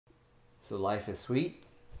So life is sweet.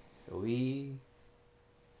 So we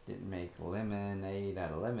didn't make lemonade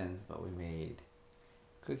out of lemons, but we made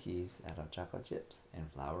cookies out of chocolate chips and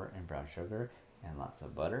flour and brown sugar and lots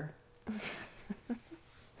of butter. With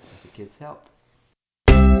the kids' help.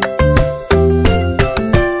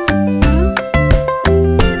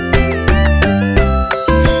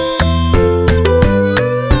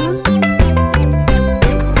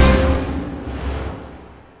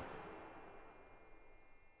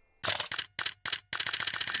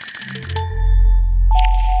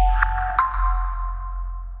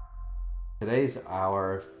 Today's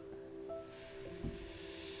our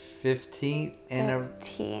 15th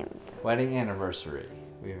wedding anniversary.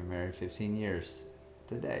 We've been married 15 years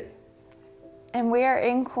today. And we are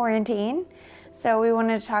in quarantine, so we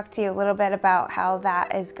wanted to talk to you a little bit about how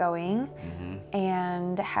that is going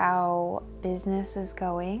and how business is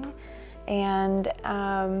going. And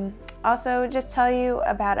also just tell you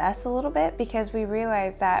about us a little bit, because we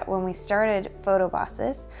realized that when we started Photo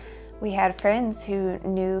Bosses, we had friends who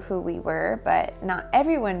knew who we were, but not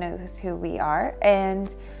everyone knows who we are.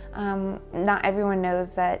 And not everyone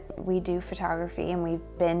knows that we do photography and we've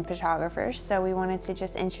been photographers. So we wanted to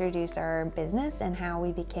just introduce our business and how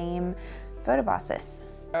we became Photo Bosses.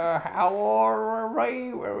 How old were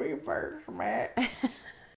we when we first met?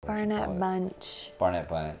 Barnett Bunch. Barnett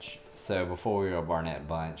Bunch. So before we were a Barnett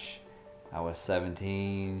Bunch, I was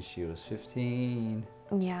 17, she was 15.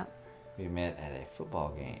 Yeah. We met at a football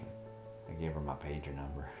game. I gave her my pager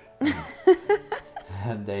number.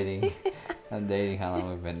 I'm dating how long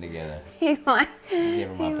we've been together. He likes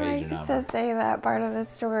number. to say that part of the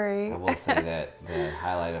story. I will say that the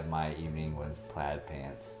highlight of my evening was plaid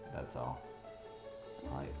pants. That's all.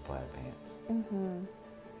 I like plaid pants.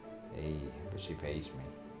 Hey, but she paged me.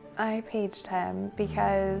 I paged him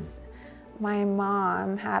because my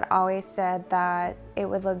mom had always said that it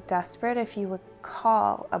would look desperate if you would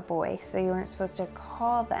call a boy, so you weren't supposed to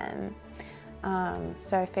call them.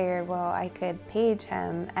 So I figured, well, I could page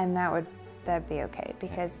him and that'd be okay,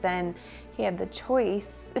 because then he had the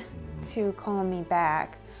choice to call me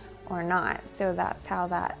back or not. So that's how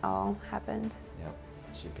that all happened. Yep,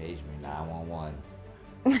 she paged me 911.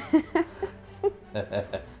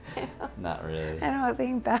 Not really. I don't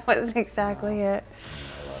think that was exactly it.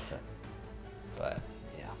 It wasn't. But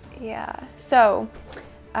yeah. Yeah. So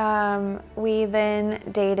we then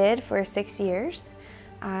dated for 6 years.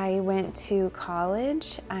 I went to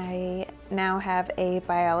college. I now have a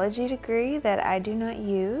biology degree that I do not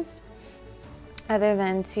use other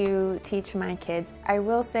than to teach my kids. I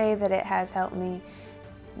will say that it has helped me,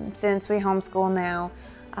 since we homeschool now,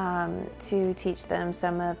 to teach them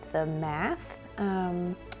some of the math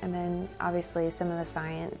and then obviously some of the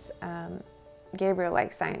science. Gabriel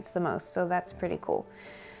likes science the most, so that's pretty cool.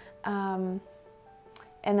 And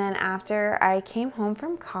then after I came home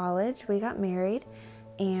from college, we got married.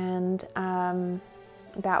 And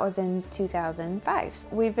that was in 2005.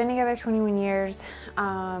 We've been together 21 years.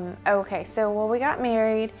 Okay, so well, we got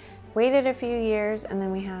married, waited a few years, and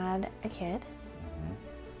then we had a kid.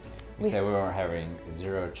 We said we were having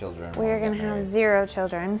 0 children. We were gonna have 0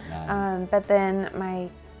 children. But then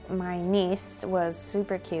my niece was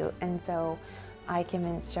super cute, and so I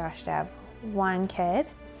convinced Josh to have 1 kid.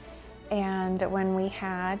 And when we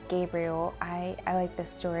had Gabriel, I like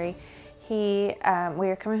this story. We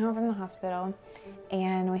were coming home from the hospital,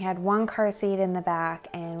 and we had 1 car seat in the back,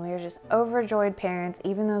 and we were just overjoyed parents,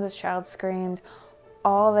 even though this child screamed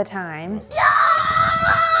all the time.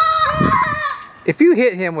 If you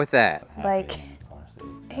hit him with that, like,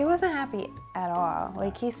 he wasn't happy at all.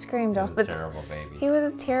 Like, he screamed all the time. He was a terrible baby. He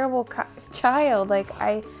was a terrible child. Like,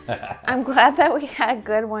 I'm glad that we had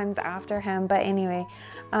good ones after him. But anyway,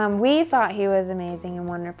 we thought he was amazing and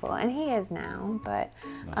wonderful, and he is now. But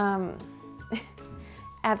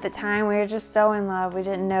at the time, we were just so in love. We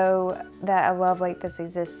didn't know that a love like this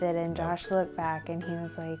existed. And Josh looked back and he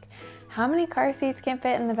was like, how many car seats can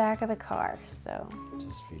fit in the back of the car? So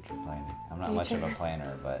just future planning. I'm not much of a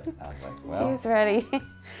planner, but I was like, well. He was ready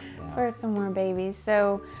for some more babies.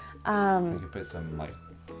 So you could put some like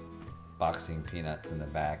boxing peanuts in the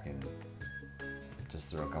back and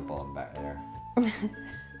just throw a couple of them back there. And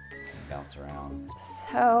bounce around.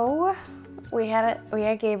 So we had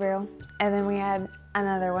Gabriel, and then we had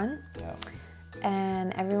another one. Yeah.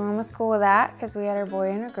 And everyone was cool with that because we had our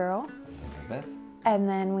boy and a girl. Elizabeth. And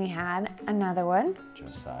then we had another one.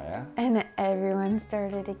 Josiah. And everyone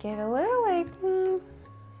started to get a little like, How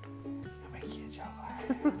many kids y'all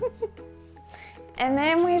have? And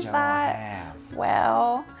then we thought,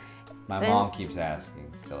 well, My mom keeps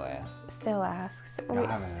asking, still asks. Still asks. Y'all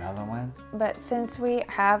having another one? But since we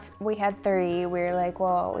had 3, we were like,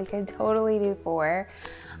 well, we could totally do 4.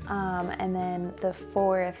 And then the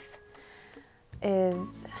 4th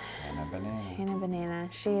is Hannah Banana.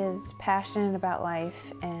 She is passionate about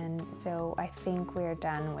life, and so I think we're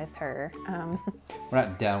done with her. We're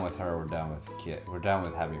not done with her. We're done with kid. We're done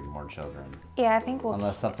with having more children. Yeah, I think we'll.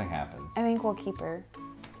 Unless something happens. I think we'll keep her.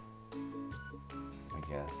 I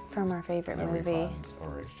guess. From our favorite no movie. Refunds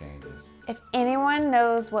or exchanges. If anyone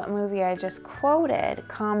knows what movie I just quoted,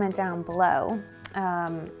 comment down below. I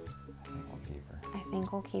think we'll keep her. I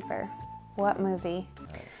think we'll keep her. What movie?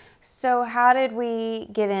 Right. So how did we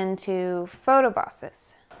get into Photo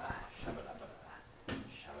Bosses?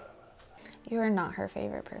 You are not her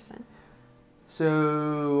favorite person.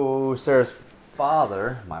 So Sarah's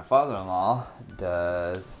father, my father-in-law,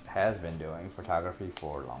 has been doing photography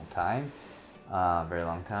for a long time, very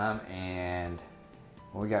long time. And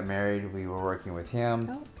when we got married, we were working with him.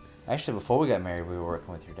 Oh. Actually, before we got married, we were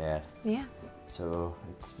working with your dad. Yeah. So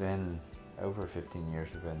it's been over 15 years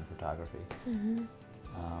we've been in photography. Mm-hmm.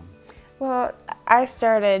 Well, I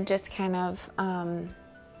started just kind of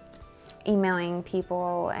emailing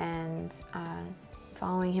people and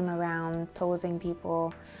following him around, posing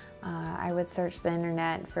people. I would search the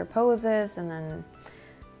internet for poses and then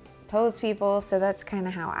pose people. So that's kind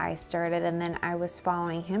of how I started. And then I was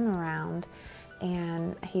following him around,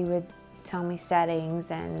 and he would tell me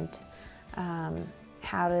settings and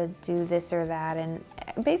how to do this or that. And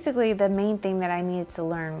basically the main thing that I needed to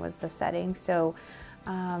learn was the settings. So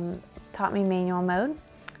taught me manual mode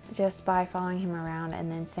just by following him around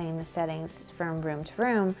and then saying the settings from room to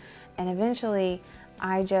room. And eventually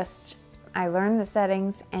I learned the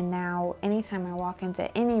settings, and now anytime I walk into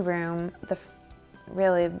any room,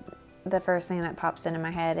 really the first thing that pops into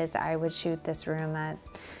my head is I would shoot this room at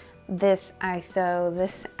this ISO,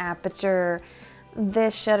 this aperture,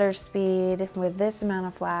 this shutter speed with this amount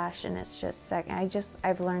of flash, and it's just like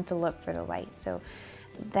I've learned to look for the light. So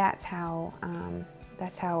that's how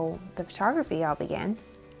the photography all began.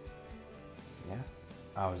 Yeah,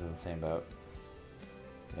 I was in the same boat.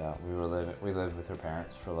 Yeah, we lived with her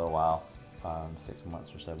parents for a little while, 6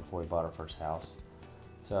 months or so before we bought our first house.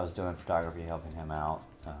 So I was doing photography, helping him out.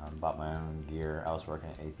 Bought my own gear. I was working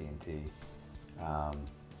at AT&T.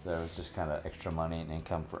 So it was just kind of extra money and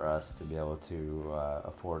income for us to be able to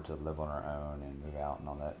afford to live on our own and move out and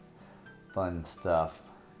all that fun stuff.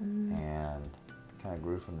 And kind of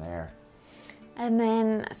grew from there. And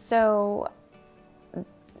then, so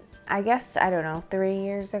I guess, I don't know, 3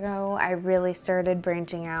 years ago, I really started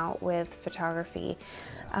branching out with photography.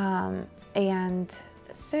 Yeah. And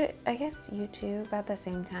so I guess you two about the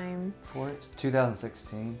same time.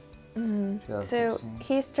 2016. Mm-hmm. 2016. So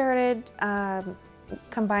he started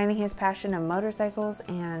combining his passion of motorcycles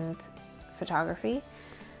and photography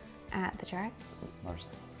at the track.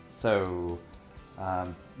 So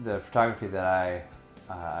the photography that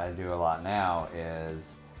I do a lot now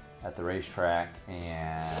is at the racetrack,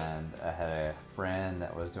 and I had a friend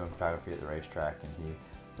that was doing photography at the racetrack, and he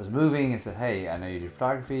was moving and said, hey, I know you do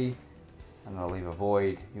photography, I'm going to leave a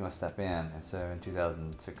void, you want to step in? And so in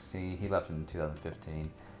 2016, he left in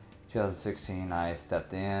 2015. 2016, I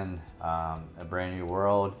stepped in, a brand new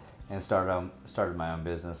world, and started my own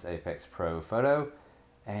business, Apex Pro Photo,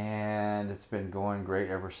 and it's been going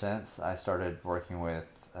great ever since. I started working with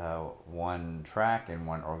one track and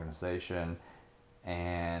one organization,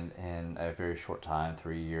 and in a very short time,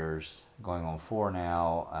 3 years, going on 4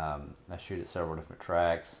 now, I shoot at several different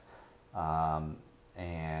tracks,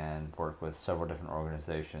 and work with several different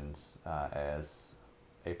organizations as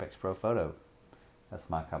Apex Pro Photo. That's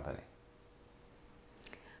my company.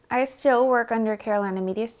 I still work under Carolina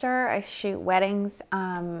Media Star. I shoot weddings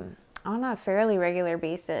on a fairly regular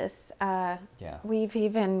basis. Yeah. We've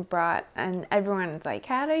even brought, and everyone's like,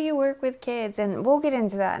 how do you work with kids? And we'll get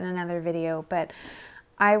into that in another video, but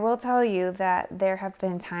I will tell you that there have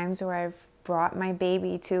been times where I've brought my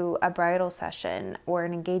baby to a bridal session or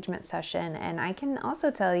an engagement session, and I can also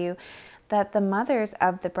tell you that the mothers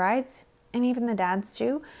of the brides, and even the dads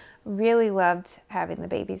too, really loved having the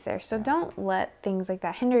babies there. So don't let things like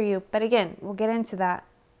that hinder you. But again, we'll get into that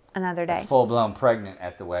another day. Full-blown pregnant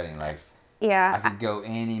at the wedding, like, yeah, I could go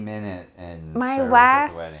any minute and my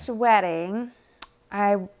last wedding,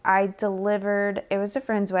 I delivered, it was a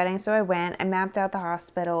friend's wedding, so I went, I mapped out the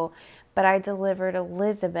hospital, but I delivered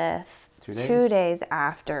Elizabeth 2 days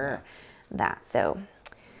after that. So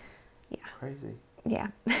yeah, crazy. Yeah.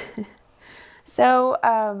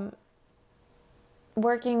 So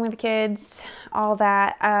working with kids, all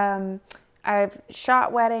that, I've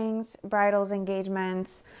shot weddings, bridals,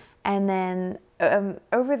 engagements, And then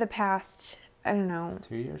over the past, I don't know,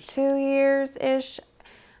 2 years-ish,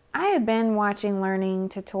 I had been watching learning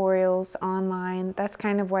tutorials online. That's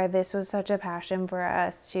kind of why this was such a passion for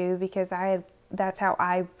us too, because that's how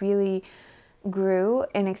I really grew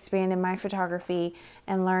and expanded my photography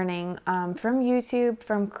and learning from YouTube,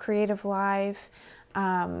 from Creative Live,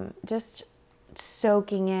 just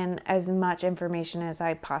soaking in as much information as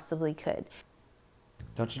I possibly could.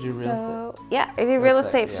 Don't you do real estate? Yeah, I do real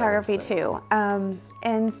estate photography too.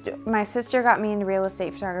 And my sister got me into real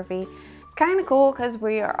estate photography. It's kind of cool because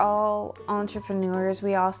we are all entrepreneurs.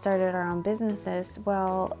 We all started our own businesses.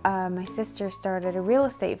 Well, my sister started a real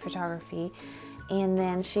estate photography, and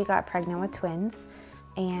then she got pregnant with twins.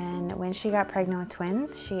 And when she got pregnant with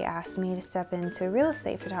twins, she asked me to step into real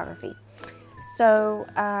estate photography. So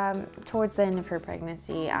towards the end of her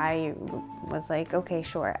pregnancy, I was like, okay,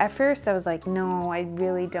 sure. At first I was like, no, I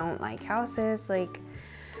really don't like houses. Like,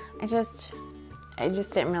 I just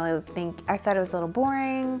didn't really think, I thought it was a little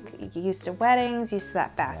boring, used to weddings, used to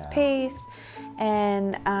that fast pace.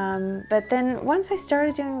 And, but then once I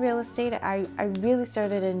started doing real estate, I really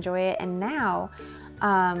started to enjoy it. And now,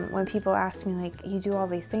 when people ask me like, you do all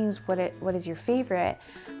these things, what is your favorite?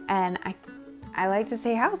 And I like to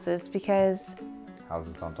say houses, because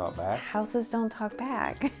houses don't talk back. Houses don't talk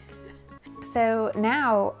back. So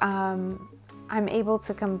now I'm able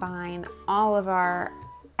to combine all of our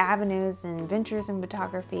avenues and ventures in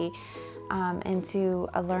photography into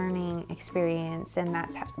a learning experience, and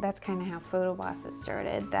that's kind of how PhotoBosses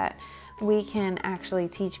started. That we can actually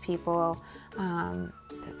teach people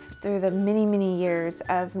through the many years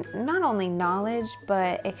of not only knowledge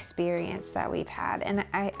but experience that we've had. And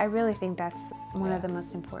I really think that's one of the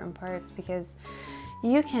most important parts, because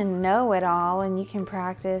you can know it all and you can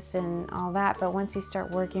practice and all that, but once you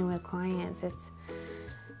start working with clients,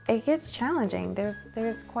 it gets challenging.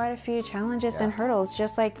 There's quite a few challenges and hurdles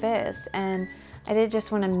just like this. And I did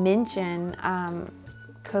just want to mention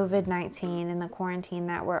COVID-19 and the quarantine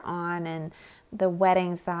that we're on, and the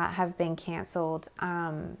weddings that have been canceled.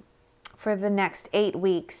 For the next 8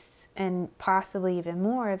 weeks and possibly even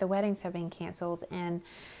more, the weddings have been canceled, and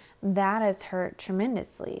that has hurt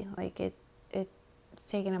tremendously. Like it's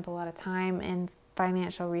taken up a lot of time and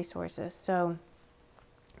financial resources. So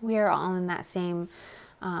we are all in that same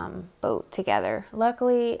boat together.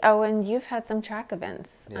 Luckily, and you've had some track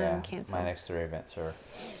events canceled. My next 3 events are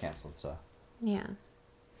canceled, so. Yeah.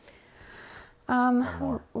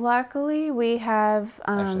 Luckily we have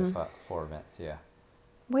actually 4 events, yeah.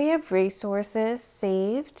 We have resources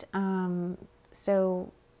saved,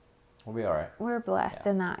 so we'll be all right. We're blessed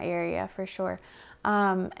in that area for sure.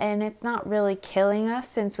 And it's not really killing us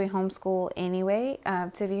since we homeschool anyway,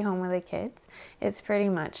 to be home with the kids. It's pretty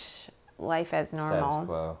much life as normal. Status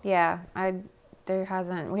quo. Yeah,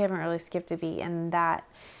 we haven't really skipped a beat in that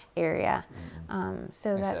area.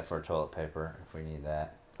 So except for toilet paper, if we need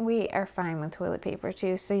that. We are fine with toilet paper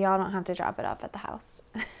too, so y'all don't have to drop it off at the house.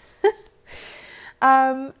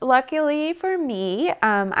 Luckily for me,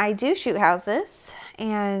 I do shoot houses,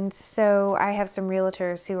 and so I have some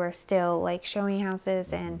realtors who are still like showing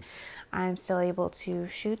houses, and I'm still able to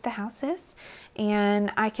shoot the houses.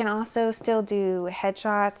 And I can also still do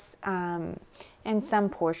headshots and some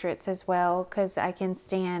portraits as well, because I can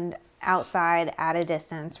stand outside at a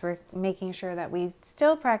distance. We're making sure that we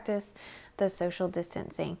still practice the social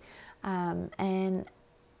distancing. And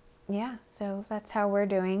yeah, so that's how we're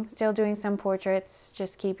doing. Still doing some portraits,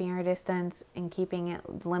 just keeping our distance and keeping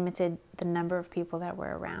it limited, the number of people that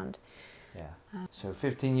we're around. Yeah. So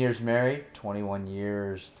 15 years married, 21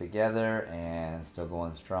 years together, and still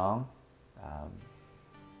going strong.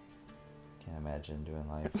 Can't imagine doing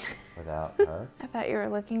life without her. I thought you were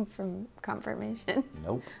looking for confirmation.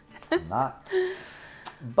 Nope, I'm not.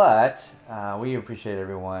 But we appreciate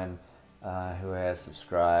everyone who has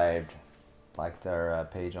subscribed, liked our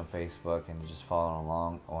page on Facebook, and just following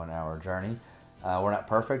along on our journey. We're not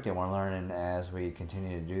perfect, and we're learning as we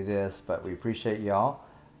continue to do this, but we appreciate y'all.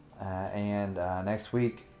 And next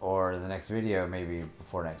week, or the next video, maybe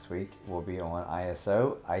before next week, will be on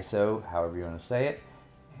ISO, however you want to say it.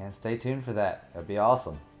 And stay tuned for that. It'll be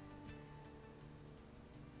awesome.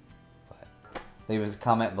 But leave us a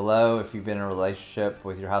comment below if you've been in a relationship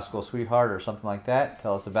with your high school sweetheart or something like that.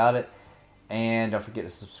 Tell us about it. And don't forget to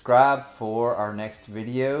subscribe for our next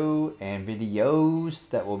video and videos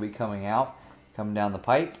that will be coming down the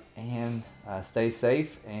pipe. And stay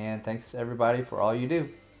safe. And thanks everybody for all you do.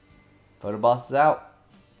 PhotoBosses out.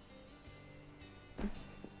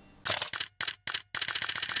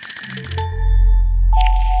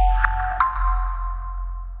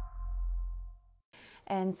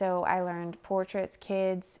 And so I learned portraits,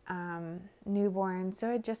 kids, newborns.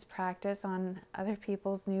 So I just practice on other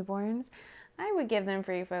people's newborns. I would give them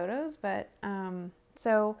free photos, but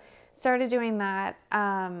so started doing that.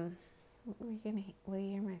 Will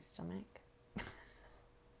you hear my stomach?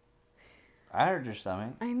 I heard your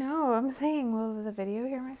stomach. I know. I'm saying, will the video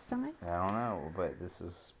hear my stomach? I don't know, but this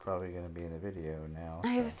is probably going to be in the video now.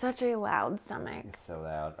 I have such a loud stomach. It's so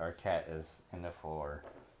loud. Our cat is in the floor.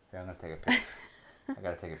 Here, I'm going to take a picture. I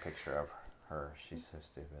got to take a picture of her. She's so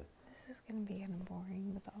stupid. This is going to be kind of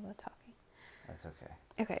boring with all the talking. That's okay.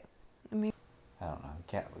 Okay. I mean, I don't know.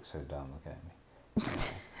 The cat looks so dumb. Look at me.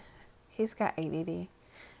 he's got ADD.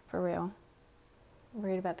 For real.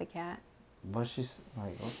 Worried about the cat. But she's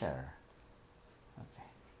like, look at her.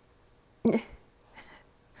 Okay.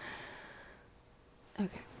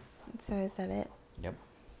 Okay. So is that it? Yep.